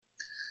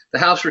The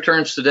House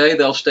returns today.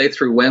 They'll stay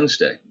through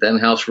Wednesday. Then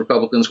House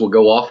Republicans will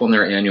go off on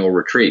their annual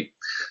retreat.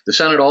 The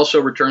Senate also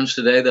returns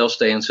today. They'll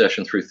stay in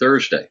session through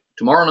Thursday.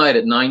 Tomorrow night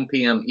at 9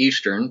 p.m.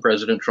 Eastern,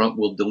 President Trump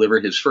will deliver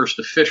his first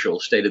official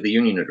State of the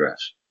Union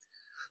address.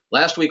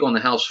 Last week on the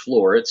House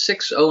floor at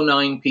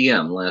 6:09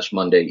 p.m. last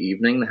Monday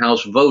evening, the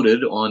House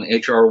voted on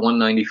H.R.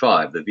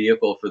 195, the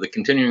vehicle for the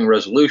continuing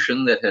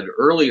resolution that had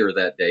earlier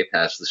that day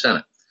passed the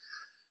Senate.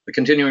 The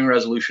continuing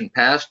resolution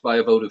passed by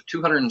a vote of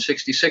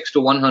 266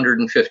 to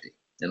 150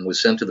 and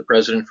was sent to the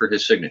president for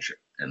his signature,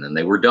 and then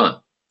they were done.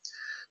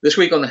 This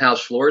week on the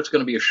House floor, it's going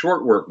to be a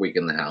short work week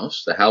in the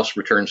House. The House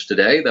returns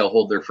today. They'll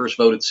hold their first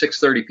vote at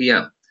 6:30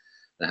 p.m.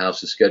 The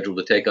House is scheduled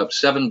to take up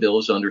 7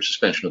 bills under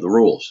suspension of the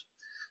rules.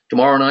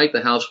 Tomorrow night,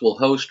 the House will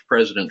host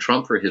President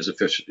Trump for his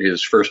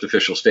first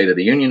official State of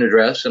the Union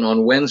address, and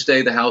on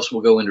Wednesday, the House will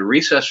go into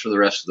recess for the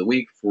rest of the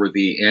week for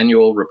the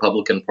annual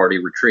Republican Party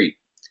retreat.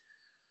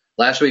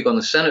 Last week on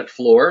the Senate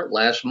floor,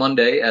 last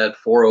Monday at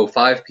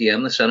 4:05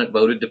 p.m., the Senate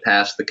voted to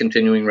pass the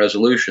continuing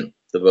resolution.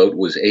 The vote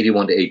was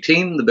 81 to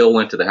 18. The bill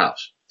went to the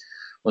House.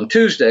 On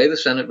Tuesday, the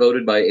Senate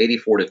voted by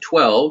 84 to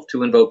 12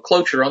 to invoke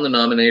cloture on the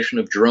nomination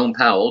of Jerome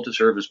Powell to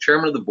serve as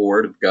chairman of the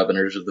Board of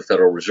Governors of the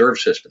Federal Reserve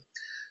System.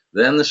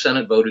 Then the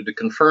Senate voted to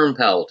confirm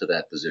Powell to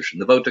that position.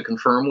 The vote to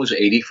confirm was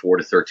 84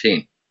 to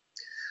 13.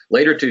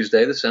 Later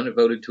Tuesday, the Senate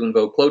voted to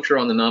invoke cloture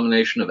on the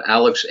nomination of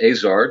Alex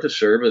Azar to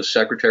serve as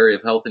Secretary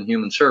of Health and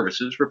Human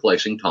Services,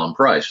 replacing Tom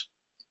Price.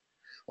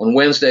 On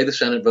Wednesday, the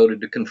Senate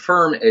voted to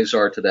confirm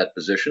Azar to that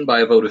position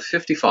by a vote of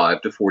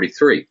 55 to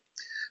 43.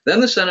 Then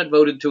the Senate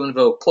voted to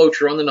invoke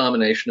cloture on the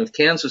nomination of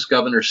Kansas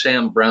Governor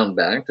Sam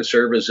Brownback to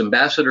serve as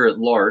Ambassador at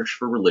Large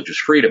for Religious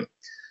Freedom.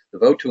 The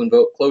vote to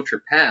invoke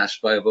cloture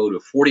passed by a vote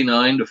of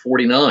 49 to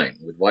 49,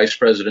 with Vice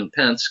President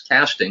Pence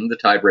casting the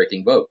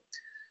tie-breaking vote.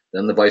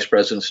 Then the Vice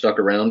President stuck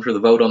around for the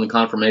vote on the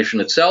confirmation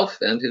itself,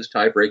 and his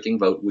tie-breaking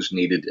vote was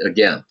needed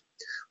again.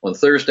 On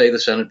Thursday, the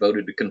Senate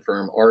voted to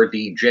confirm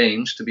R.D.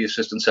 James to be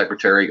Assistant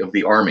Secretary of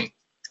the Army,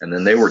 and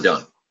then they were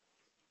done.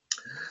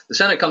 The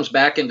Senate comes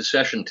back into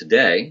session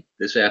today.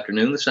 This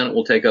afternoon, the Senate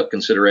will take up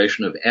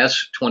consideration of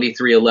S.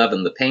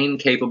 2311, the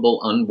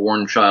Pain-Capable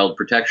Unborn Child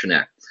Protection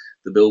Act.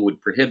 The bill would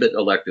prohibit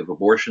elective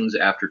abortions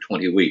after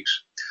 20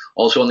 weeks.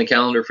 Also on the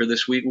calendar for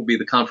this week will be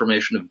the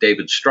confirmation of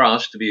David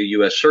Strauss to be a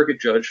U.S.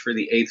 Circuit Judge for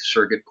the 8th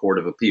Circuit Court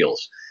of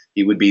Appeals.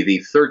 He would be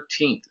the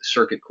 13th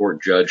Circuit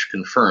Court judge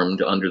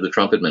confirmed under the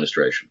Trump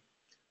administration.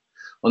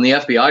 On the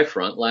FBI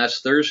front,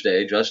 last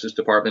Thursday, Justice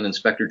Department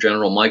Inspector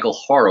General Michael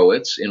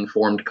Horowitz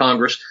informed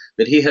Congress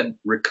that he had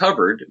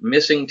recovered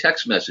missing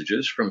text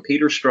messages from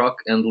Peter Strzok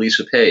and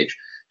Lisa Page,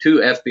 two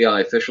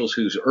FBI officials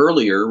whose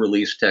earlier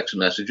released text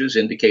messages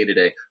indicated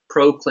a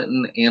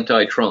pro-Clinton,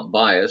 anti-Trump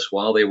bias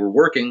while they were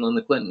working on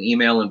the Clinton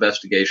email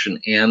investigation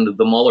and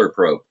the Mueller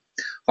probe.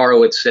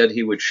 Horowitz said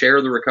he would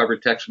share the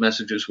recovered text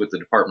messages with the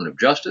Department of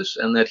Justice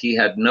and that he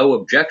had no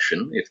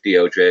objection if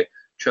DOJ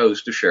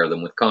chose to share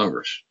them with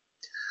Congress.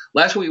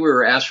 Last week, we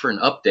were asked for an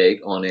update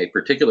on a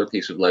particular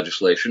piece of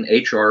legislation,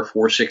 H.R.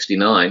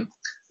 469,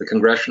 the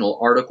Congressional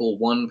Article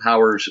 1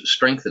 Powers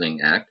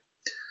Strengthening Act.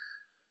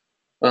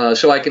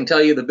 So I can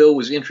tell you the bill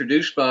was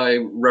introduced by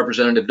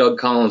Representative Doug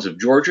Collins of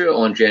Georgia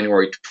on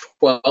January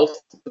 12th,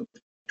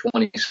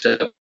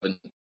 2017.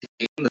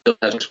 The bill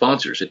has no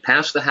sponsors. It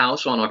passed the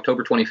House on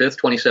October 25th,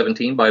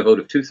 2017 by a vote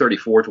of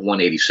 234 to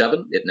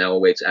 187. It now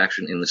awaits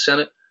action in the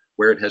Senate,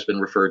 where it has been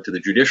referred to the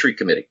Judiciary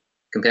Committee.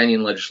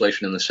 Companion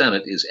legislation in the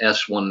Senate is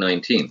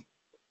S-119.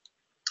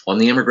 On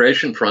the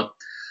immigration front,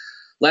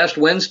 last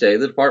Wednesday,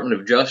 the Department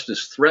of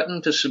Justice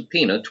threatened to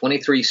subpoena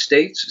 23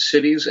 states,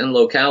 cities, and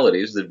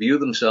localities that view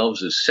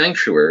themselves as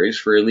sanctuaries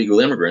for illegal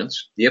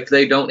immigrants if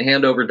they don't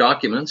hand over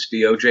documents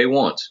DOJ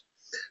wants.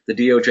 The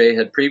DOJ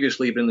had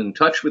previously been in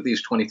touch with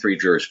these 23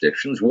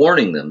 jurisdictions,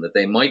 warning them that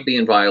they might be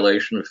in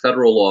violation of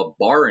federal law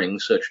barring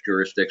such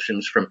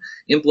jurisdictions from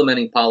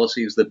implementing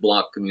policies that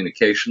block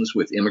communications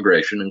with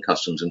immigration and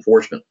customs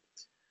enforcement.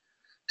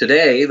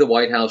 Today, the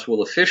White House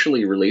will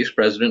officially release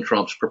President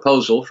Trump's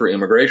proposal for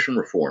immigration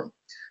reform.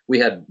 We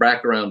had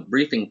background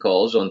briefing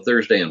calls on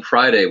Thursday and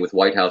Friday with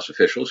White House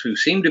officials who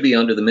seem to be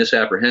under the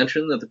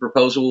misapprehension that the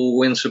proposal will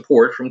win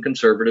support from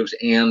conservatives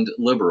and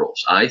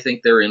liberals. I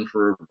think they're in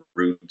for a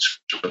rude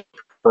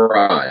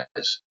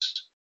surprise.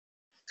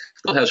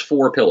 The bill has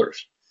 4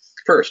 pillars.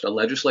 First, a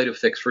legislative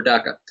fix for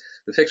DACA.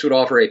 The fix would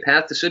offer a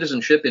path to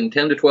citizenship in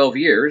 10 to 12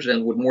 years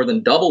and would more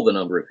than double the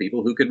number of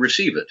people who could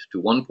receive it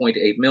to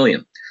 1.8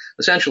 million.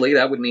 Essentially,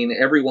 that would mean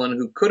everyone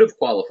who could have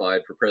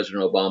qualified for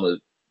President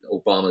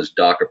Obama's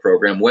DACA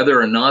program,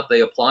 whether or not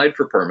they applied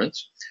for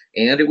permits,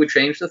 and it would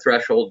change the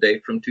threshold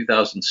date from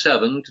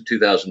 2007 to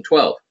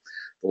 2012.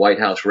 The White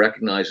House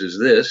recognizes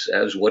this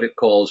as what it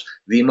calls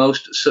the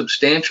most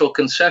substantial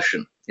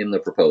concession in the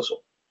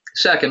proposal.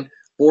 Second,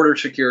 border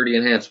security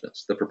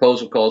enhancements. The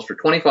proposal calls for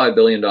 $25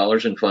 billion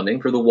in funding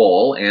for the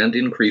wall and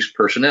increased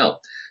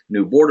personnel.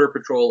 new Border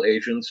Patrol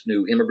agents,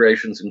 new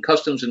Immigrations and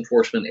Customs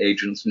Enforcement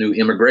agents, new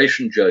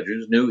immigration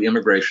judges, new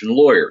immigration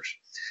lawyers.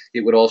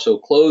 It would also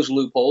close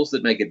loopholes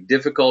that make it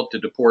difficult to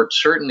deport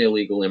certain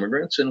illegal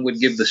immigrants and would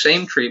give the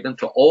same treatment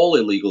to all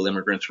illegal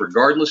immigrants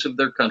regardless of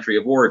their country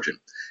of origin.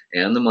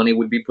 And the money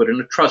would be put in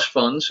a trust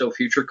fund so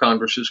future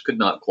Congresses could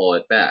not claw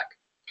it back.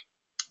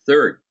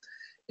 Third,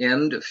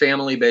 end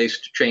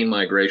family-based chain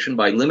migration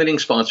by limiting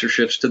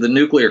sponsorships to the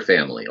nuclear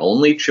family,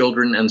 only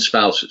children and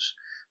spouses.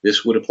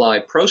 This would apply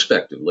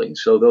prospectively,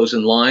 so those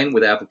in line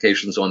with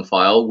applications on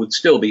file would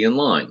still be in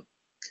line.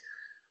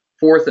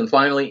 Fourth, and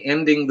finally,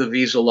 ending the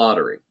visa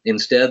lottery.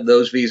 Instead,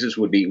 those visas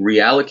would be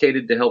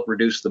reallocated to help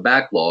reduce the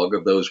backlog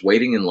of those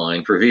waiting in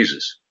line for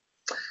visas.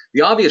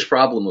 The obvious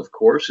problem, of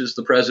course, is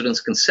the president's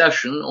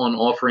concession on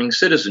offering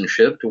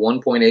citizenship to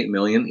 1.8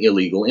 million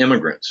illegal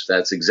immigrants.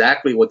 That's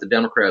exactly what the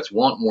Democrats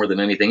want more than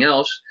anything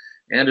else,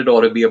 and it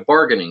ought to be a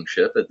bargaining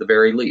chip at the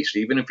very least,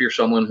 even if you're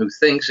someone who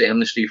thinks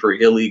amnesty for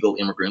illegal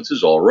immigrants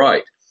is all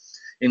right.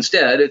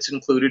 Instead, it's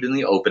included in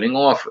the opening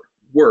offer.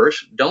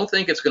 Worse, don't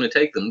think it's going to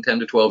take them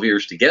 10 to 12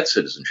 years to get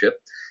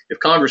citizenship. If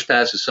Congress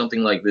passes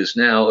something like this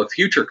now, a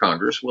future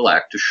Congress will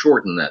act to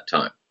shorten that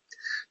time.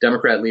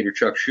 Democrat leader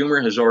Chuck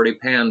Schumer has already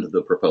panned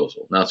the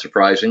proposal. Not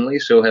surprisingly,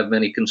 so have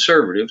many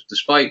conservatives,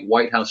 despite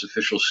White House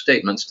official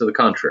statements to the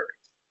contrary.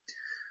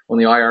 On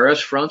the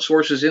IRS front,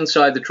 sources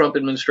inside the Trump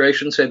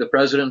administration say the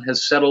president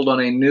has settled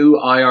on a new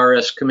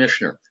IRS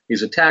commissioner.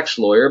 He's a tax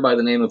lawyer by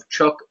the name of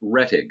Chuck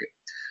Rettig.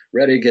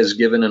 Rettig has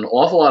given an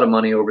awful lot of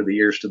money over the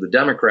years to the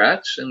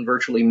Democrats and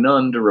virtually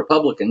none to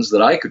Republicans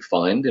that I could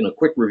find in a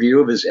quick review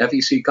of his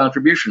FEC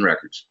contribution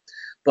records.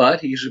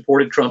 But he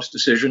supported Trump's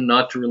decision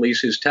not to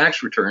release his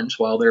tax returns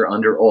while they're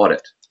under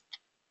audit.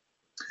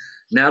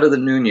 Now to the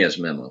Nunes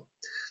memo.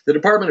 The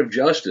Department of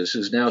Justice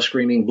is now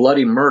screaming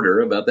bloody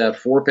murder about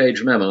that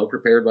 4-page memo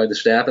prepared by the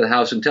staff of the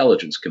House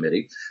Intelligence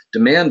Committee,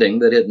 demanding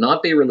that it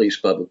not be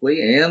released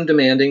publicly and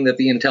demanding that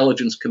the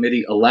Intelligence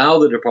Committee allow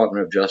the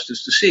Department of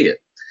Justice to see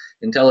it.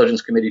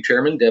 Intelligence Committee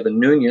Chairman Devin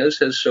Nunes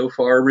has so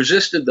far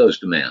resisted those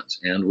demands,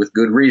 and with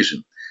good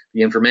reason.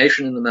 The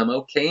information in the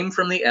memo came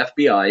from the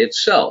FBI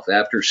itself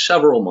after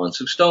several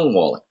months of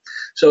stonewalling.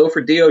 So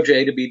for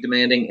DOJ to be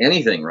demanding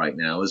anything right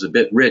now is a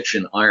bit rich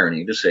in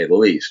irony, to say the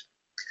least.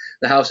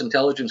 The House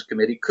Intelligence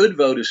Committee could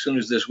vote as soon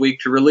as this week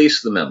to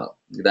release the memo.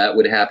 That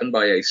would happen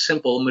by a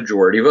simple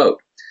majority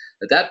vote.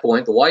 At that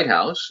point, the White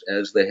House,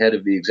 as the head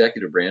of the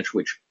executive branch,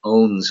 which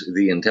owns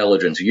the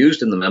intelligence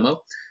used in the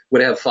memo,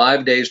 would have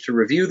 5 days to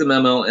review the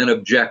memo and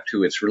object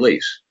to its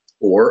release,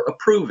 or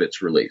approve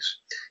its release.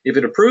 If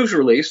it approves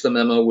release, the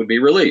memo would be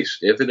released.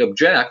 If it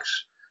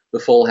objects,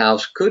 the full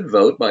House could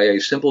vote by a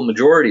simple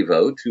majority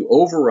vote to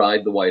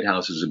override the White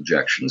House's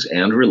objections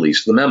and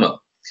release the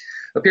memo.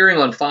 Appearing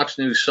on Fox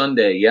News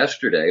Sunday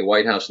yesterday,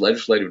 White House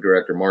Legislative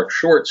Director Mark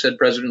Short said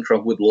President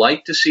Trump would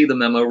like to see the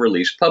memo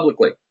released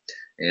publicly.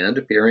 And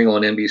appearing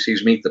on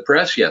NBC's Meet the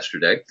Press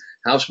yesterday,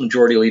 House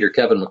Majority Leader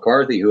Kevin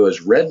McCarthy, who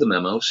has read the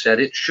memo, said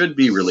it should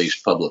be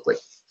released publicly.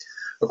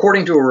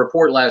 According to a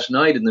report last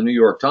night in the New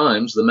York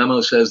Times, the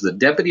memo says the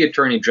Deputy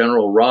Attorney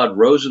General Rod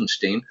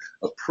Rosenstein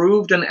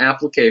approved an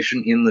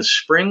application in the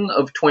spring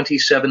of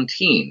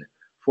 2017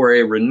 for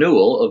a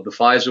renewal of the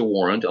FISA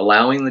warrant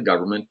allowing the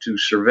government to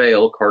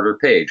surveil Carter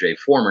Page, a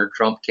former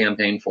Trump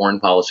campaign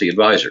foreign policy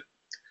advisor.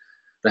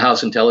 The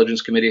House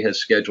Intelligence Committee has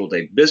scheduled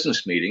a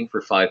business meeting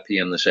for 5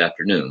 p.m. this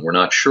afternoon. We're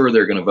not sure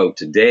they're going to vote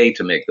today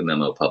to make the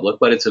memo public,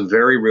 but it's a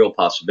very real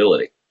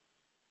possibility.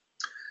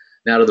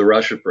 Now to the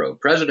Russia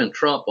probe. President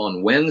Trump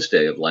on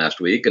Wednesday of last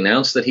week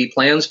announced that he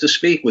plans to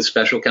speak with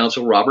Special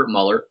Counsel Robert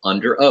Mueller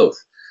under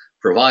oath,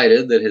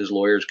 provided that his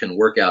lawyers can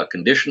work out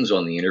conditions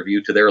on the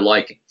interview to their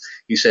liking.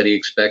 He said he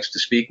expects to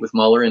speak with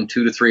Mueller in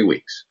 2 to 3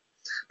 weeks.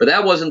 But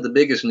that wasn't the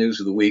biggest news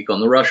of the week on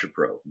the Russia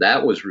probe.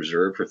 That was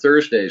reserved for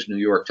Thursday's New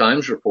York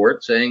Times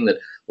report saying that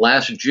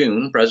last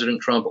June,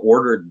 President Trump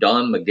ordered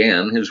Don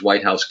McGahn, his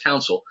White House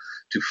counsel,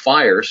 to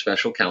fire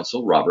Special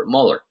Counsel Robert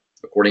Mueller.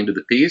 According to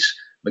the piece,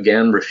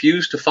 McGahn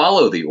refused to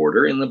follow the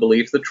order in the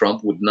belief that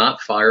Trump would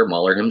not fire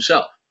Mueller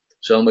himself.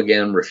 So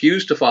McGahn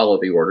refused to follow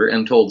the order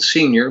and told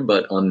senior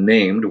but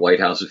unnamed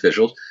White House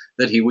officials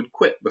that he would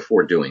quit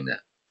before doing that.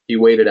 He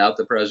waited out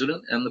the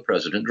president, and the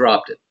president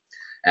dropped it.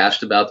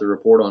 Asked about the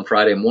report on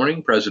Friday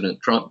morning,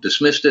 President Trump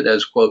dismissed it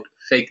as, quote,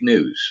 fake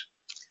news.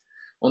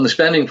 On the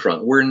spending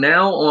front, we're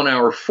now on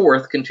our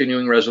 4th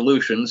continuing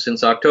resolution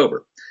since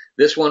October.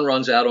 This one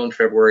runs out on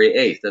February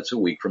 8th. That's a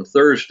week from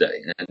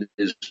Thursday, and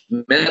is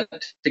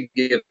meant to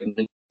give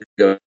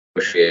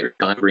negotiators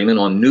agreement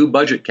on new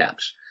budget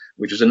caps,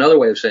 which is another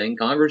way of saying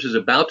Congress is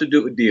about to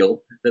do a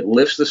deal that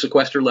lifts the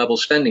sequester level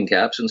spending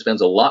caps and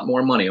spends a lot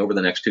more money over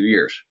the next 2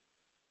 years.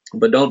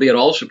 But don't be at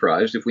all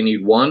surprised if we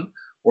need 1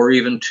 or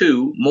even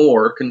 2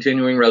 more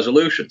continuing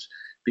resolutions,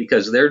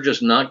 because they're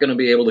just not going to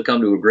be able to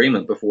come to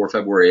agreement before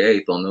February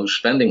 8th on those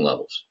spending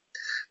levels.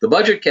 The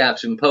budget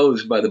caps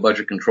imposed by the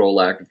Budget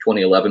Control Act of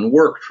 2011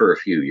 worked for a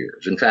few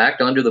years. In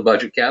fact, under the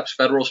budget caps,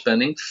 federal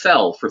spending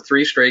fell for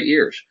 3 straight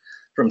years,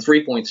 from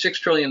 $3.6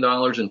 trillion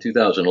in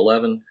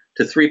 2011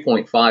 to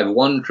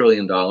 $3.51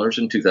 trillion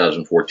in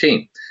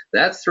 2014.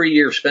 That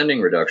 3-year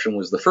spending reduction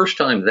was the first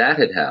time that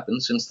had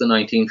happened since the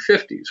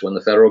 1950s, when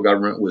the federal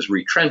government was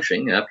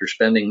retrenching after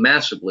spending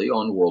massively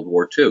on World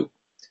War II.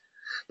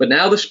 But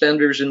now the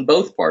spenders in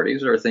both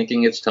parties are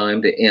thinking it's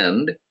time to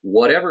end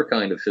whatever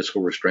kind of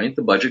fiscal restraint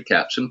the budget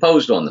caps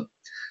imposed on them.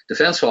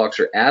 Defense hawks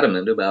are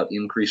adamant about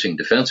increasing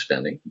defense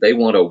spending. They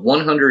want a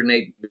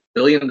 $108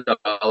 billion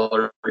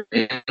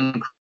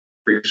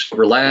increase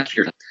over last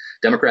year.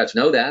 Democrats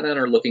know that and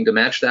are looking to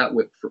match that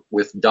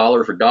with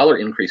dollar-for-dollar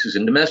increases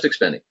in domestic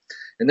spending.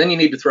 And then you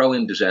need to throw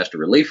in disaster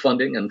relief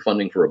funding and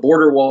funding for a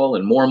border wall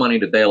and more money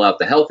to bail out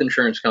the health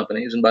insurance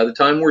companies. And by the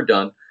time we're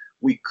done,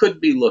 we could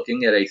be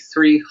looking at a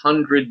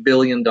 $300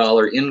 billion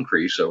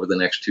increase over the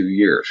next 2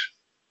 years.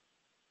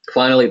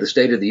 Finally, the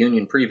State of the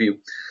Union preview.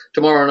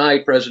 Tomorrow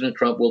night, President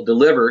Trump will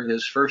deliver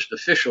his first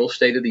official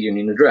State of the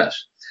Union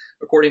address.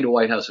 According to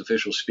White House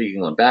officials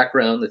speaking on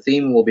background, the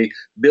theme will be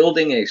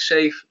building a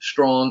safe,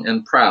 strong,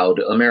 and proud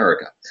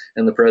America.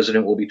 And the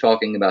president will be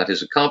talking about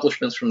his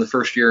accomplishments from the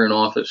first year in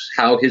office,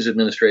 how his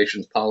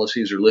administration's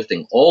policies are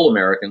lifting all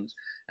Americans,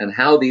 and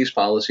how these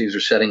policies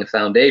are setting a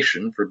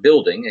foundation for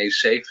building a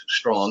safe,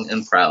 strong,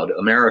 and proud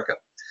America.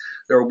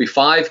 There will be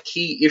 5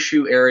 key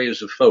issue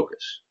areas of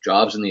focus: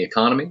 jobs in the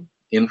economy,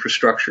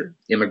 infrastructure,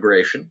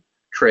 immigration,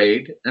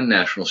 trade, and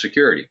national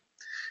security.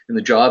 In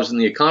the jobs and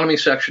the economy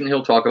section,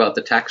 he'll talk about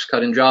the Tax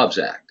Cut and Jobs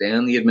Act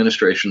and the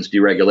administration's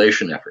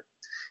deregulation effort.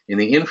 In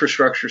the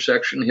infrastructure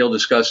section, he'll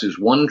discuss his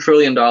 $1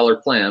 trillion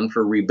plan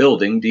for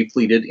rebuilding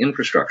depleted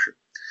infrastructure.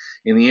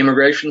 In the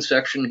immigration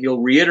section, he'll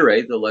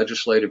reiterate the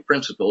legislative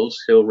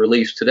principles he'll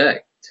release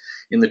today.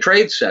 In the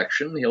trade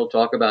section, he'll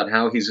talk about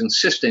how he's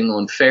insisting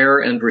on fair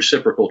and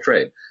reciprocal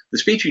trade. The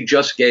speech he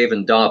just gave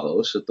in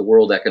Davos at the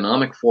World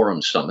Economic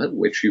Forum Summit,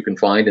 which you can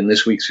find in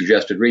this week's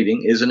suggested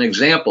reading, is an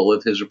example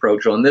of his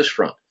approach on this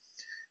front.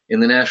 In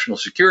the national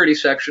security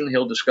section,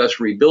 he'll discuss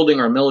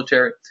rebuilding our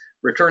military,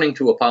 returning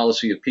to a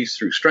policy of peace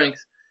through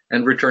strength,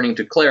 and returning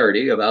to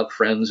clarity about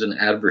friends and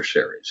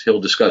adversaries.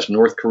 He'll discuss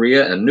North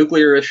Korea and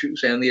nuclear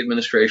issues and the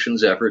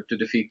administration's effort to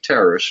defeat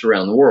terrorists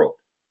around the world.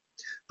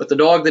 But the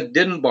dog that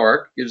didn't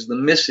bark is the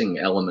missing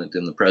element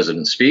in the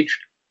president's speech.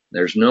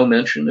 There's no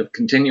mention of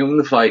continuing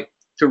the fight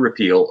to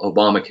repeal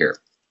Obamacare.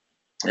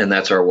 And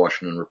that's our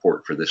Washington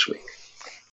Report for this week.